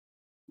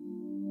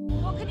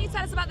What can you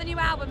tell us about the new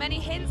album? Any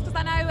hints? Because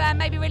I know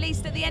maybe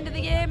released at the end of the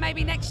year,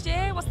 maybe next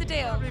year. What's the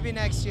deal? Probably be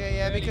next year,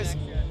 yeah,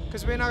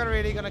 because we're not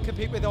really going to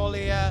compete with all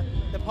the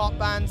pop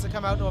bands that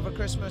come out over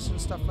Christmas and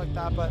stuff like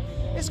that. But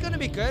it's going to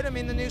be good. I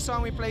mean, the new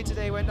song we played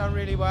today went down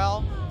really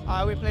well.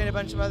 We played a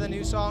bunch of other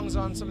new songs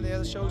on some of the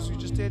other shows we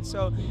just did,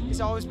 so it's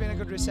always been a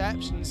good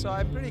reception. So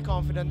I'm pretty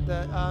confident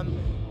that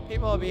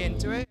people will be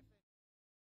into it.